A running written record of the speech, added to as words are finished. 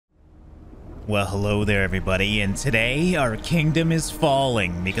Well, hello there, everybody, and today our kingdom is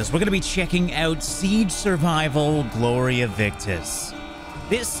falling because we're going to be checking out Siege Survival Gloria Victis.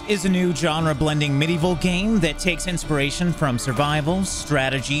 This is a new genre-blending medieval game that takes inspiration from survival,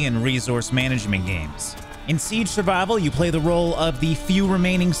 strategy, and resource management games. In Siege Survival, you play the role of the few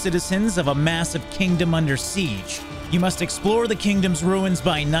remaining citizens of a massive kingdom under siege. You must explore the kingdom's ruins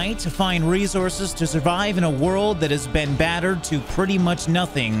by night to find resources to survive in a world that has been battered to pretty much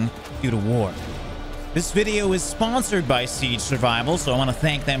nothing due to war. This video is sponsored by Siege Survival, so I want to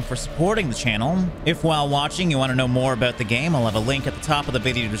thank them for supporting the channel. If while watching you want to know more about the game, I'll have a link at the top of the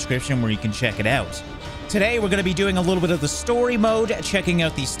video description where you can check it out. Today we're going to be doing a little bit of the story mode, checking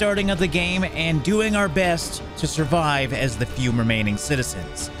out the starting of the game, and doing our best to survive as the few remaining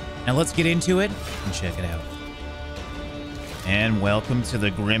citizens. Now let's get into it and check it out. And welcome to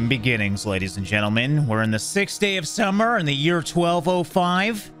the grim beginnings, ladies and gentlemen. We're in the 6th day of summer in the year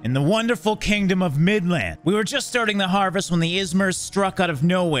 1205 in the wonderful kingdom of Midland. We were just starting the harvest when the Ismers struck out of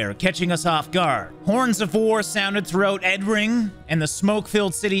nowhere, catching us off guard. Horns of war sounded throughout Edring, and the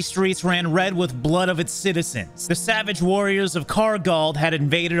smoke-filled city streets ran red with blood of its citizens. The savage warriors of Kargald had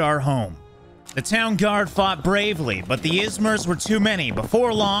invaded our home. The town guard fought bravely, but the Ismers were too many.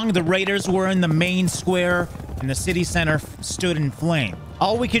 Before long, the raiders were in the main square, and the city center stood in flame.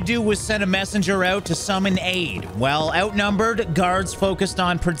 All we could do was send a messenger out to summon aid. While outnumbered, guards focused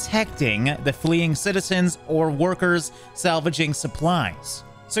on protecting the fleeing citizens or workers salvaging supplies.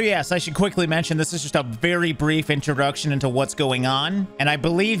 So yes, I should quickly mention this is just a very brief introduction into what's going on, and I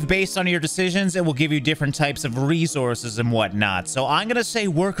believe based on your decisions, it will give you different types of resources and whatnot. So I'm gonna say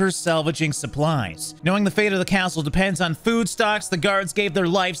workers salvaging supplies. Knowing the fate of the castle depends on food stocks, the guards gave their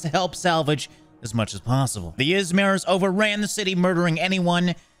lives to help salvage as much as possible. The Ismers overran the city, murdering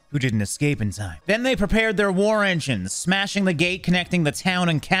anyone who didn't escape in time. Then they prepared their war engines, smashing the gate connecting the town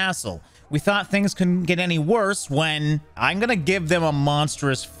and castle. We thought things couldn't get any worse when I'm gonna give them a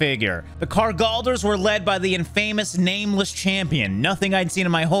monstrous figure. The Kargalders were led by the infamous Nameless Champion. Nothing I'd seen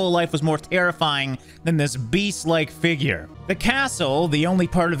in my whole life was more terrifying than this beast-like figure. The castle, the only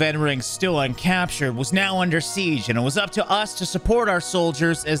part of Edring still uncaptured, was now under siege, and it was up to us to support our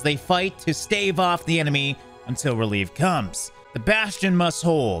soldiers as they fight to stave off the enemy until relief comes. The bastion must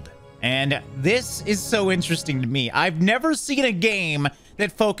hold. And this is so interesting to me. I've never seen a game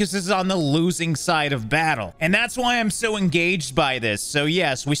that focuses on the losing side of battle. And that's why I'm so engaged by this. So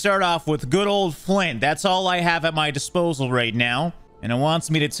yes, we start off with good old Flint. That's all I have at my disposal right now. And it wants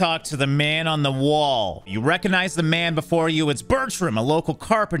me to talk to the man on the wall. You recognize the man before you. It's Bertram, a local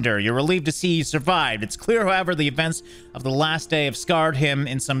carpenter. You're relieved to see he survived. It's clear, however, the events of the last day have scarred him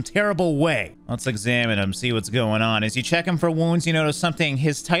in some terrible way. Let's examine him, see what's going on. As you check him for wounds, you notice something.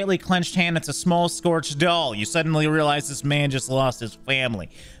 His tightly clenched hand, it's a small scorched doll. You suddenly realize this man just lost his family.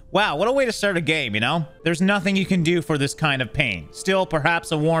 Wow, what a way to start a game, you know? There's nothing you can do for this kind of pain. Still,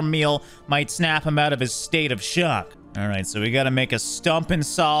 perhaps a warm meal might snap him out of his state of shock. All right, so we got to make a stump and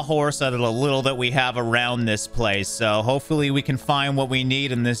sawhorse out of the little that we have around this place. So hopefully we can find what we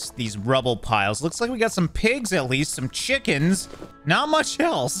need in these rubble piles. Looks like we got some pigs, at least, some chickens. Not much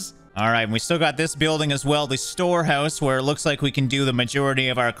else. All right, and we still got this building as well, the storehouse, where it looks like we can do the majority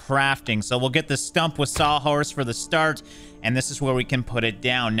of our crafting. So we'll get the stump with sawhorse for the start, and this is where we can put it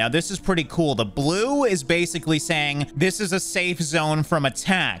down. Now, this is pretty cool. The blue is basically saying this is a safe zone from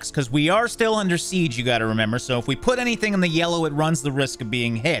attacks, because we are still under siege, you got to remember. So if we put anything in the yellow, it runs the risk of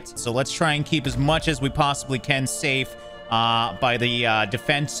being hit. So let's try and keep as much as we possibly can safe by the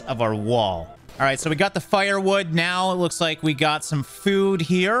defense of our wall. All right, so we got the firewood. Now it looks like we got some food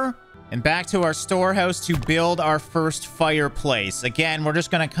here. And back to our storehouse to build our first fireplace. Again, we're just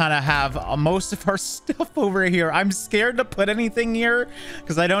going to kind of have most of our stuff over here. I'm scared to put anything here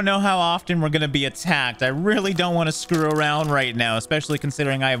because I don't know how often we're going to be attacked. I really don't want to screw around right now, especially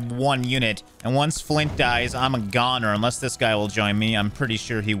considering I have one unit. And once Flint dies, I'm a goner unless this guy will join me. I'm pretty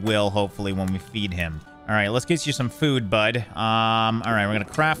sure he will, hopefully, when we feed him. All right, let's get you some food, bud. All right, we're gonna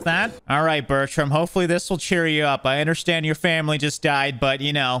craft that. All right, Bertram, hopefully this will cheer you up. I understand your family just died, but,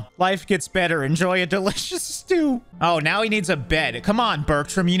 you know, life gets better. Enjoy a delicious stew. Oh, now he needs a bed. Come on,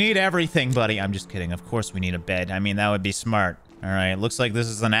 Bertram, you need everything, buddy. I'm just kidding. Of course we need a bed. I mean, that would be smart. All right, looks like this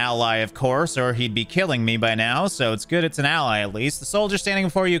is an ally, of course, or he'd be killing me by now, so it's good it's an ally at least. The soldier standing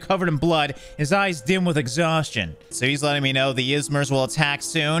before you, covered in blood, his eyes dim with exhaustion. So he's letting me know the Ismers will attack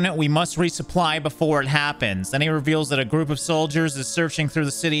soon. We must resupply before it happens. Then he reveals that a group of soldiers is searching through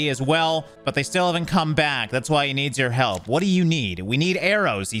the city as well, but they still haven't come back. That's why he needs your help. What do you need? We need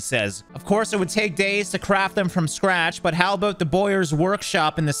arrows, he says. Of course, it would take days to craft them from scratch, but how about the Boyer's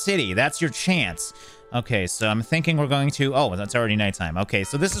workshop in the city? That's your chance. Okay, so I'm thinking we're going to... Oh, that's already nighttime. Okay,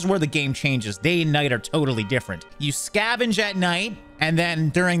 so this is where the game changes. Day and night are totally different. You scavenge at night, and then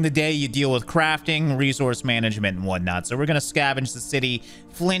during the day, you deal with crafting, resource management, and whatnot. So we're going to scavenge the city.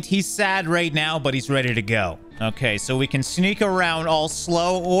 Flint, he's sad right now, but he's ready to go. Okay, so we can sneak around all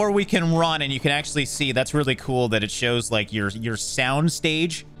slow, or we can run, and you can actually see, that's really cool that it shows, like, your sound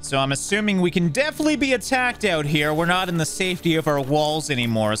stage. So I'm assuming we can definitely be attacked out here. We're not in the safety of our walls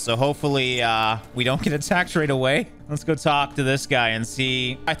anymore, so hopefully we don't get attacked right away. Let's go talk to this guy and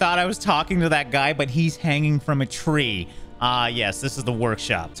see. I thought I was talking to that guy, but he's hanging from a tree. Yes, this is the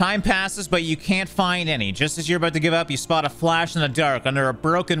workshop. Time passes, but you can't find any. Just as you're about to give up, you spot a flash in the dark under a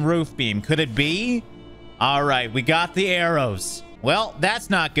broken roof beam. Could it be? All right, we got the arrows. Well,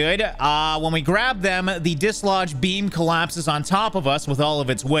 that's not good. When we grab them, the dislodged beam collapses on top of us with all of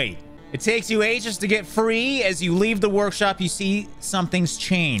its weight. It takes you ages to get free. As you leave the workshop, you see something's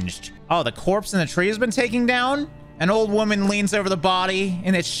changed. Oh, the corpse in the tree has been taken down? An old woman leans over the body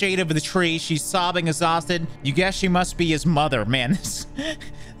in its shade of the tree. She's sobbing, exhausted. You guess she must be his mother. Man,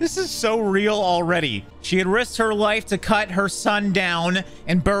 this is so real already. She had risked her life to cut her son down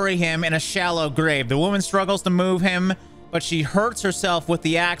and bury him in a shallow grave. The woman struggles to move him, but she hurts herself with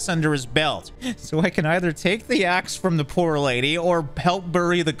the axe under his belt. So I can either take the axe from the poor lady or help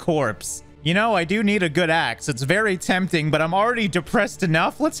bury the corpse. You know, I do need a good axe. It's very tempting, but I'm already depressed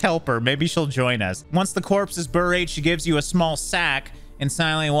enough. Let's help her. Maybe she'll join us. Once the corpse is buried, she gives you a small sack and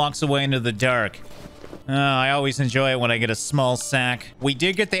silently walks away into the dark. I always enjoy it when I get a small sack. We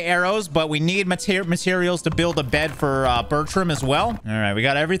did get the arrows, but we need materials to build a bed for Bertram as well. All right, we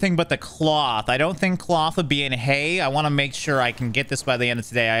got everything but the cloth. I don't think cloth would be in hay. I want to make sure I can get this by the end of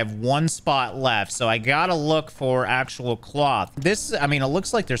today. I have one spot left, so I gotta look for actual cloth. This, I mean, it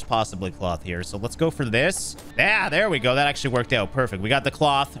looks like there's possibly cloth here, so let's go for this. Yeah, there we go. That actually worked out perfect. We got the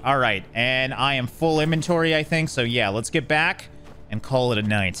cloth. All right, and I am full inventory, I think, so yeah, let's get back and call it a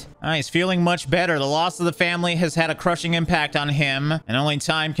night. He's feeling much better. The loss of the family has had a crushing impact on him, and only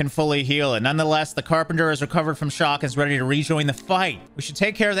time can fully heal it. Nonetheless, the carpenter has recovered from shock and is ready to rejoin the fight. We should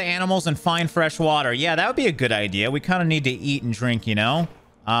take care of the animals and find fresh water. Yeah, that would be a good idea. We kind of need to eat and drink, you know?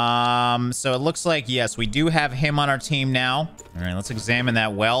 So it looks like, yes, we do have him on our team now. All right, let's examine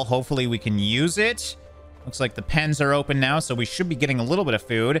that well. Hopefully we can use it. Looks like the pens are open now, so we should be getting a little bit of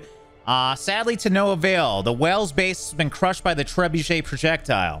food. Sadly to no avail. The well's base has been crushed by the trebuchet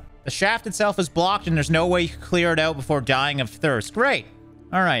projectile. The shaft itself is blocked and there's no way you can clear it out before dying of thirst. Great.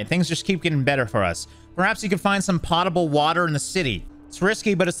 All right, things just keep getting better for us. Perhaps you can find some potable water in the city. It's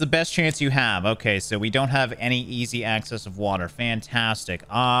risky, but it's the best chance you have. Okay, so we don't have any easy access of water. Fantastic.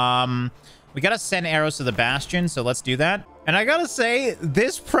 We gotta send arrows to the bastion, so let's do that. And I gotta say,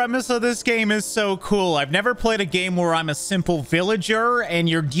 this premise of this game is so cool. I've never played a game where I'm a simple villager and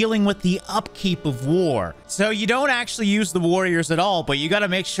you're dealing with the upkeep of war. So you don't actually use the warriors at all, but you gotta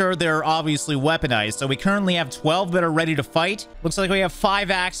make sure they're obviously weaponized. So we currently have 12 that are ready to fight. Looks like we have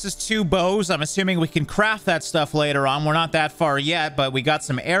 5 axes, 2 bows. I'm assuming we can craft that stuff later on. We're not that far yet, but we got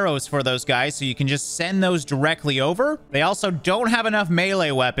some arrows for those guys, so you can just send those directly over. They also don't have enough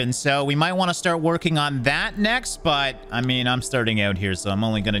melee weapons, so we might want to start working on that next, but I mean, I'm starting out here, so I'm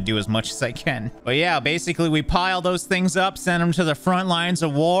only going to do as much as I can. But yeah, basically we pile those things up, send them to the front lines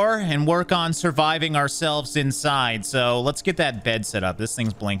of war, and work on surviving ourselves inside. So let's get that bed set up. This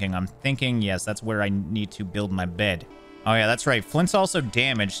thing's blinking. I'm thinking, yes, that's where I need to build my bed. Oh yeah, that's right. Flint's also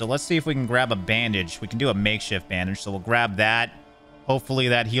damaged, so let's see if we can grab a bandage. We can do a makeshift bandage, so we'll grab that. Hopefully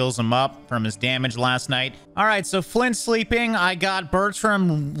that heals him up from his damage last night. All right, so Flint's sleeping. I got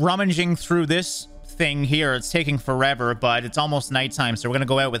Bertram rummaging through this thing here. It's taking forever, but it's almost nighttime, so we're gonna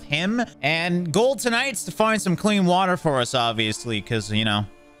go out with him. And goal tonight's to find some clean water for us, obviously, because, you know,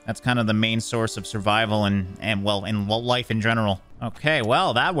 that's kind of the main source of survival and well, in life in general. Okay,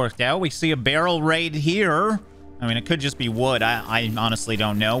 well, that worked out. We see a barrel right here. I mean, it could just be wood. I honestly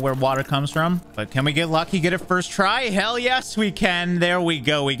don't know where water comes from. But can we get lucky, get it first try? Hell yes, we can. There we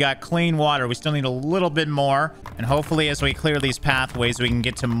go. We got clean water. We still need a little bit more. And hopefully, as we clear these pathways, we can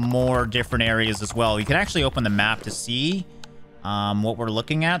get to more different areas as well. You can actually open the map to see what we're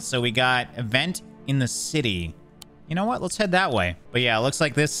looking at. So we got event in the city. You know what? Let's head that way. But yeah, it looks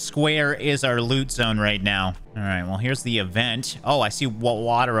like this square is our loot zone right now. All right, well, here's the event. Oh, I see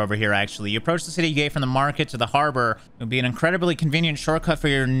water over here, actually. You approach the city gate from the market to the harbor. It would be an incredibly convenient shortcut for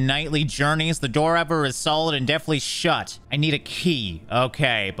your nightly journeys. The door, however, is solid and definitely shut. I need a key.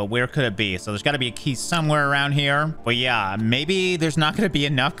 Okay, but where could it be? So there's got to be a key somewhere around here. But yeah, maybe there's not going to be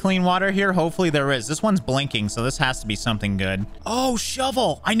enough clean water here. Hopefully there is. This one's blinking, so this has to be something good. Oh,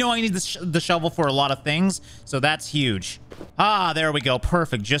 shovel. I know I need the shovel for a lot of things, so that's huge. Ah, there we go.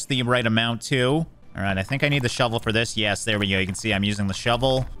 Perfect. Just the right amount, too. All right, I think I need the shovel for this. Yes, there we go. You can see I'm using the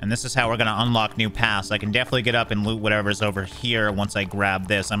shovel. And this is how we're going to unlock new paths. I can definitely get up and loot whatever's over here once I grab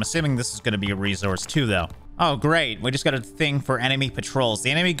this. I'm assuming this is going to be a resource too, though. Oh, great. We just got a thing for enemy patrols. The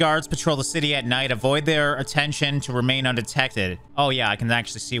enemy guards patrol the city at night. Avoid their attention to remain undetected. Oh, yeah, I can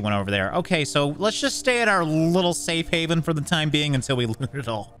actually see one over there. Okay, so let's just stay at our little safe haven for the time being until we loot it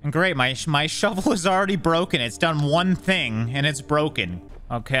all. And great, my shovel is already broken. It's done one thing, and it's broken.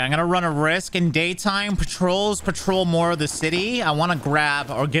 Okay, I'm gonna run a risk. In daytime, patrols patrol more of the city. I want to grab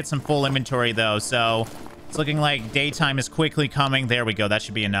or get some full inventory, though, so it's looking like daytime is quickly coming. There we go. That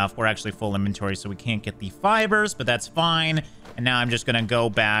should be enough. We're actually full inventory, so we can't get the fibers, but that's fine. And now I'm just gonna go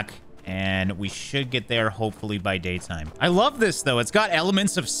back, and we should get there hopefully by daytime. I love this, though. It's got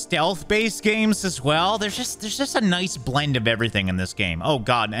elements of stealth-based games as well. There's just a nice blend of everything in this game. Oh,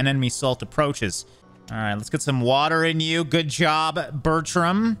 God, an enemy assault approaches. All right, let's get some water in you. Good job,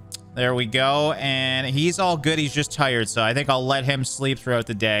 Bertram. There we go. And he's all good. He's just tired, so I think I'll let him sleep throughout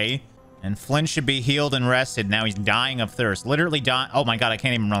the day. And Flynn should be healed and rested. Now he's dying of thirst. Literally dying. Oh, my God, I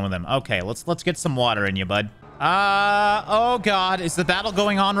can't even run with him. Okay, let's get some water in you, bud. Oh, God. Is the battle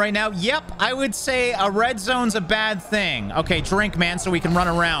going on right now? Yep, I would say a red zone's a bad thing. Okay, drink, man, so we can run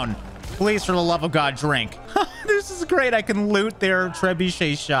around. Please, for the love of God, drink. This is great. I can loot their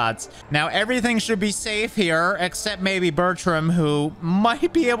trebuchet shots. Now, everything should be safe here, except maybe Bertram, who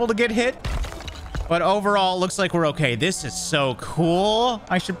might be able to get hit. But overall, looks like we're okay. This is so cool.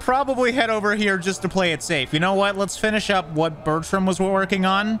 I should probably head over here just to play it safe. You know what? Let's finish up what Bertram was working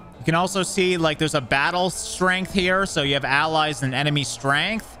on. You can also see, like, there's a battle strength here. So you have allies and enemy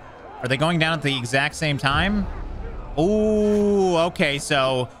strength. Are they going down at the exact same time? Ooh, okay.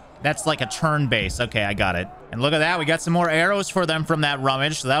 So that's like a turn base. Okay, I got it. And look at that. We got some more arrows for them from that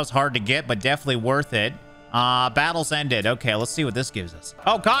rummage. So that was hard to get, but definitely worth it. Battles ended. Okay, let's see what this gives us.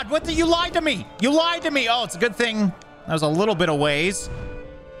 Oh, God, what the? You lied to me. You lied to me. Oh, it's a good thing that was a little bit of ways.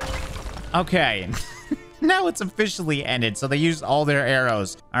 Okay. Now it's officially ended. So they used all their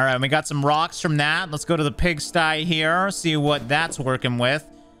arrows. All right, we got some rocks from that. Let's go to the pigsty here. See what that's working with.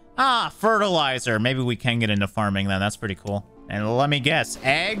 Ah, fertilizer. Maybe we can get into farming then. That's pretty cool. And let me guess,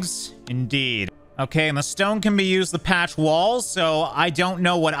 eggs? Indeed. Okay, and the stone can be used to patch walls, so I don't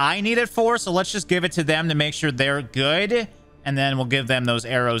know what I need it for, so let's just give it to them to make sure they're good, and then we'll give them those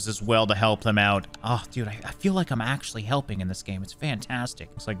arrows as well to help them out. Oh, dude, I feel like I'm actually helping in this game. It's fantastic.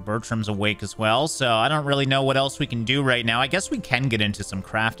 Looks like Bertram's awake as well, so I don't really know what else we can do right now. I guess we can get into some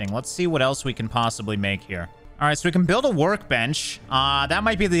crafting. Let's see what else we can possibly make here. All right, so we can build a workbench. That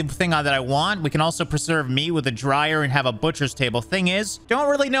might be the thing that I want. We can also preserve meat with a dryer and have a butcher's table. Thing is, don't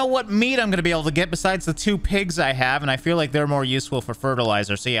really know what meat I'm going to be able to get besides the 2 pigs I have, and I feel like they're more useful for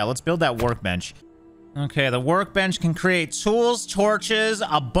fertilizer. So yeah, let's build that workbench. Okay, the workbench can create tools, torches,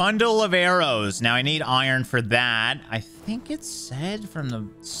 a bundle of arrows. Now, I need iron for that. I think it said from the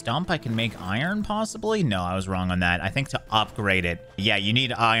stump I can make iron, possibly? No, I was wrong on that. I think to upgrade it. Yeah, you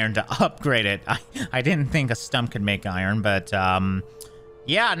need iron to upgrade it. I didn't think a stump could make iron, but,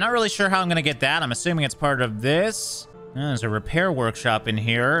 yeah, I'm not really sure how I'm going to get that. I'm assuming it's part of this. There's a repair workshop in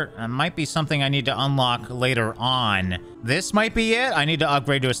here. It might be something I need to unlock later on. This might be it. I need to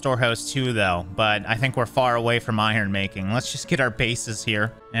upgrade to a storehouse too, though. But I think we're far away from iron making. Let's just get our bases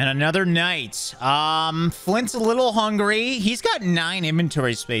here. And another night. Flint's a little hungry. He's got 9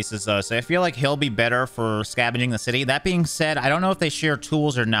 inventory spaces, though. So I feel like he'll be better for scavenging the city. That being said, I don't know if they share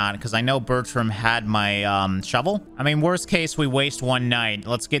tools or not. Because I know Bertram had my shovel. I mean, worst case, we waste 1 night.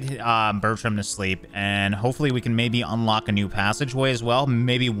 Let's get Bertram to sleep. And hopefully we can maybe unlock a new passageway as well.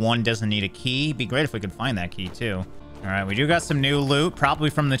 Maybe one doesn't need a key. It'd be great if we could find that key, too. All right, we do got some new loot, probably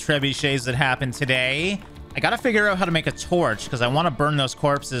from the trebuchets that happened today. I gotta figure out how to make a torch, because I want to burn those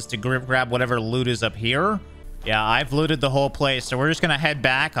corpses to grab whatever loot is up here. Yeah, I've looted the whole place, so we're just gonna head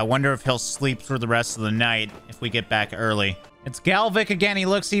back. I wonder if he'll sleep through the rest of the night if we get back early. It's Galvic again. He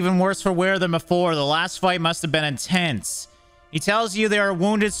looks even worse for wear than before. The last fight must have been intense. He tells you there are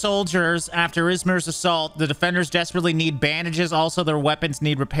wounded soldiers after Izmir's assault. The defenders desperately need bandages. Also, their weapons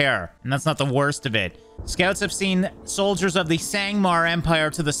need repair. And that's not the worst of it. Scouts have seen soldiers of the Sangmar Empire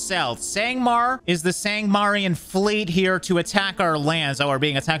to the south. Sangmar is the Sangmarian fleet here to attack our lands. Oh, we're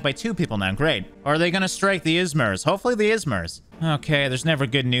being attacked by 2 people now. Great. Or are they going to strike the Izmirs? Hopefully the Izmirs. Okay, there's never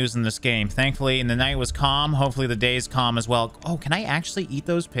good news in this game. Thankfully, and the night was calm. Hopefully the day's calm as well. Oh, can I actually eat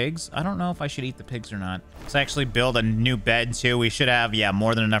those pigs? I don't know if I should eat the pigs or not. Let's actually build a new bed, too. We should have, yeah,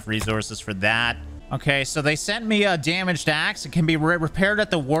 more than enough resources for that. Okay, so they sent me a damaged axe. It can be repaired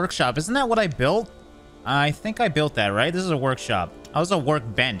at the workshop. Isn't that what I built? I think I built that, right? This is a workshop. Oh, this is a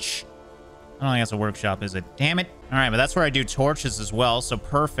workbench. I don't think that's a workshop, is it? Damn it. All right, but that's where I do torches as well, so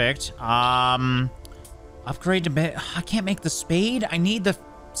perfect. Upgrade to bit. I can't make the spade. I need the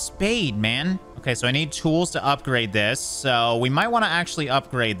spade, man. Okay, so I need tools to upgrade this. So we might want to actually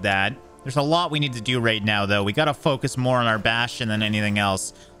upgrade that. There's a lot we need to do right now, though. We got to focus more on our bastion than anything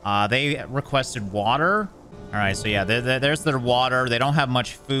else. They requested water. All right, so yeah, there's their water. They don't have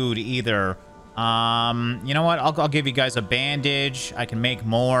much food either. You know what? I'll give you guys a bandage. I can make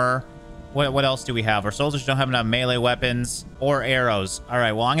more. What else do we have? Our soldiers don't have enough melee weapons or arrows. All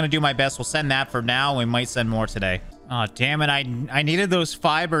right, well, I'm going to do my best. We'll send that for now. We might send more today. Oh, damn it. I needed those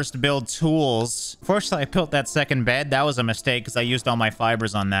fibers to build tools. Fortunately, I built that second bed. That was a mistake because I used all my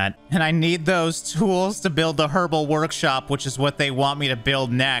fibers on that. And I need those tools to build the herbal workshop, which is what they want me to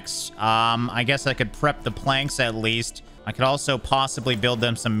build next. I guess I could prep the planks at least. I could also possibly build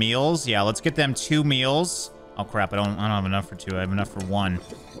them some meals. Yeah, let's get them 2 meals. Oh, crap. I don't have enough for 2. I have enough for 1.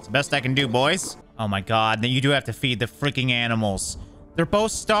 It's the best I can do, boys. Oh, my God. Then you do have to feed the freaking animals. They're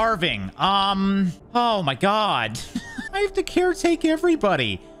both starving. Oh my God. I have to caretake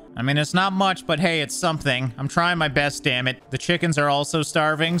everybody. I mean, it's not much, but hey, it's something. I'm trying my best, damn it. The chickens are also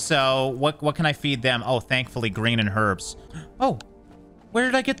starving, so what can I feed them? Oh, thankfully, green and herbs. Oh, where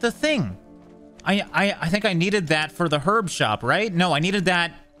did I get the thing? I think I needed that for the herb shop, right? No, I needed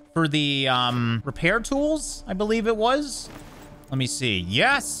that for the repair tools, I believe it was. Let me see.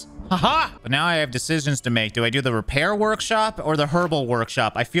 Yes! Haha! But now I have decisions to make. Do I do the repair workshop or the herbal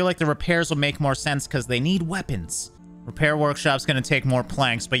workshop? I feel like the repairs will make more sense because they need weapons. Repair workshop's going to take more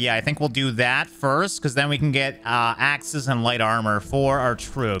planks. But yeah, I think we'll do that first because then we can get axes and light armor for our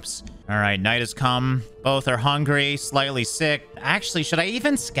troops. All right, night has come. Both are hungry, slightly sick. Actually, should I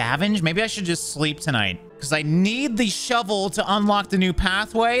even scavenge? Maybe I should just sleep tonight because I need the shovel to unlock the new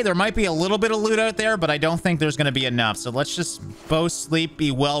pathway. There might be a little bit of loot out there, but I don't think there's going to be enough. So let's just both sleep,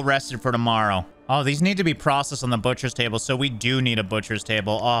 be well rested for tomorrow. Oh, these need to be processed on the butcher's table, so we do need a butcher's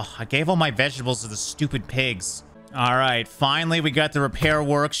table. Oh, I gave all my vegetables to the stupid pigs. All right, finally, we got the repair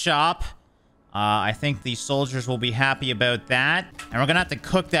workshop. I think the soldiers will be happy about that. And we're going to have to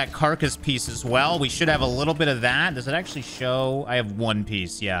cook that carcass piece as well. We should have a little bit of that. Does it actually show? I have 1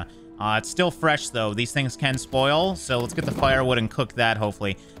 piece, yeah. It's still fresh, though. These things can spoil, so let's get the firewood and cook that,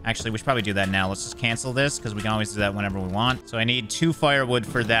 hopefully. Actually, we should probably do that now. Let's just cancel this, because we can always do that whenever we want. So I need 2 firewood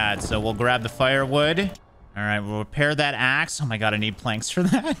for that, so we'll grab the firewood. All right, we'll repair that axe. Oh my God, I need planks for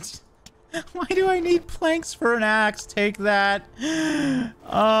that. Why do I need planks for an axe? Take that.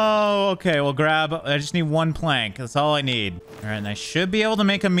 Oh, okay. We'll grab... I just need 1 plank. That's all I need. All right, and I should be able to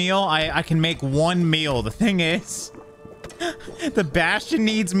make a meal. I can make 1 meal. The thing is... the bastion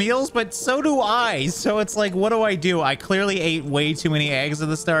needs meals, but so do I. So it's like, what do? I clearly ate way too many eggs at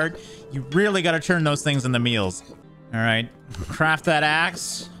the start. You really got to turn those things into meals. All right. Craft that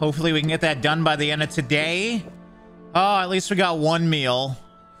axe. Hopefully we can get that done by the end of today. Oh, at least we got 1 meal.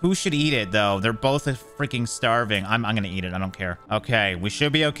 Who should eat it, though? They're both freaking starving. I'm going to eat it. I don't care. Okay, we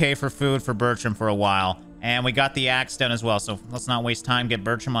should be okay for food for Bertram for a while. And we got the axe done as well, so let's not waste time. Get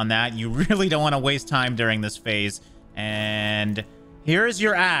Bertram on that. You really don't want to waste time during this phase. And here's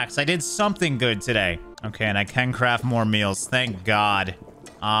your axe. I did something good today. Okay, and I can craft more meals. Thank God.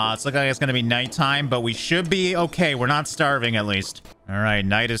 It's looking like it's going to be nighttime, but we should be okay. We're not starving, at least. All right,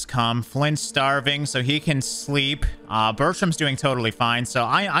 night has come. Flint's starving, so he can sleep. Bertram's doing totally fine, so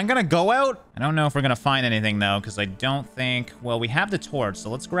I'm going to go out. I don't know if we're going to find anything, though, because I don't think... Well, we have the torch, so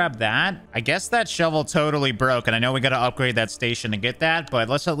let's grab that. I guess that shovel totally broke, and I know we got to upgrade that station to get that, but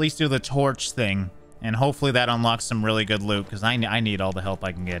let's at least do the torch thing. And hopefully that unlocks some really good loot, because I need all the help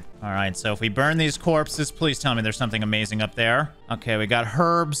I can get. All right, so if we burn these corpses, please tell me there's something amazing up there. Okay, we got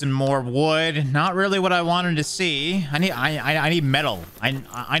herbs and more wood. Not really what I wanted to see. I need metal.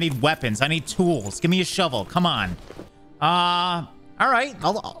 I need weapons. I need tools. Give me a shovel. Come on. All right,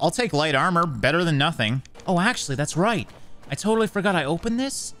 I'll take light armor. Better than nothing. Oh, actually, that's right. I totally forgot I opened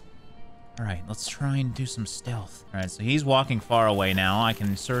this. All right, let's try and do some stealth. All right, so he's walking far away now. I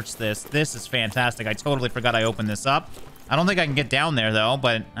can search this. This is fantastic. I totally forgot I opened this up. I don't think I can get down there, though,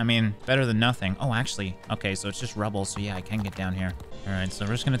 but, I mean, better than nothing. Oh, actually, okay, so it's just rubble, so yeah, I can get down here. All right, so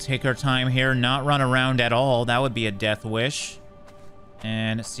we're just going to take our time here, not run around at all. That would be a death wish.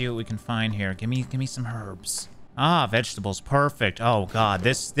 And see what we can find here. Give me some herbs. Ah, vegetables, perfect. Oh, God,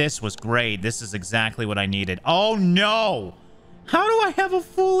 this was great. This is exactly what I needed. Oh, no! How do I have a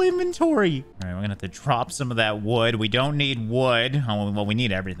full inventory? All right, we're gonna have to drop some of that wood. We don't need wood. Oh, well, we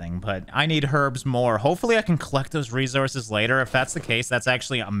need everything, but I need herbs more. Hopefully I can collect those resources later. If that's the case, that's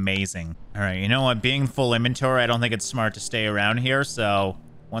actually amazing. All right, you know what? Being full inventory, I don't think it's smart to stay around here, so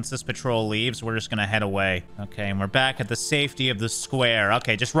once this patrol leaves, we're just gonna head away. Okay, and we're back at the safety of the square.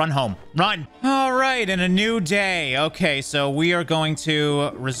 Okay, just run home. Run! All right, and a new day. Okay, so we are going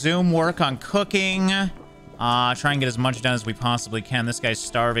to resume work on cooking. Try and get as much done as we possibly can. This guy's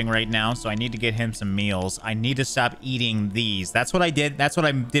starving right now, so I need to get him some meals. I need to stop eating these. That's what I did. That's what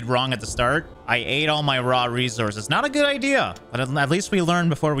I did wrong at the start. I ate all my raw resources. Not a good idea, but at least we learned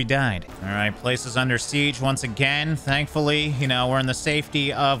before we died. All right, place is under siege once again. Thankfully, you know, we're in the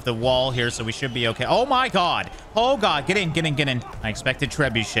safety of the wall here, so we should be okay. Oh my God. Oh God, get in, get in, get in. I expected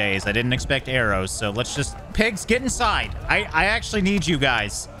trebuchets. I didn't expect arrows, so let's just... Pigs, get inside. I actually need you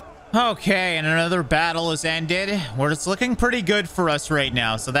guys. Okay, and another battle is ended. It's looking pretty good for us right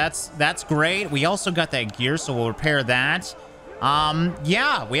now, so that's great. We also got that gear, so we'll repair that.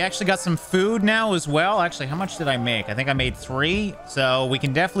 Yeah, we actually got some food now as well. Actually, how much did I make? I think I made 3, so we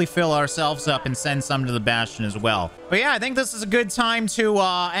can definitely fill ourselves up and send some to the Bastion as well. But yeah, I think this is a good time to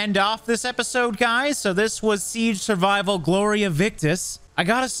end off this episode, guys. So this was Siege Survival Gloria Victis. I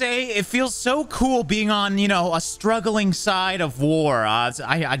gotta say, it feels so cool being on, you know, a struggling side of war.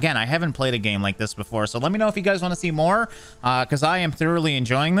 Again, I haven't played a game like this before, so let me know if you guys want to see more, because I am thoroughly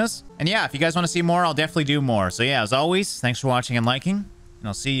enjoying this. And yeah, if you guys want to see more, I'll definitely do more. So yeah, as always, thanks for watching and liking, and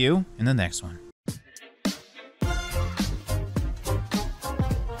I'll see you in the next one.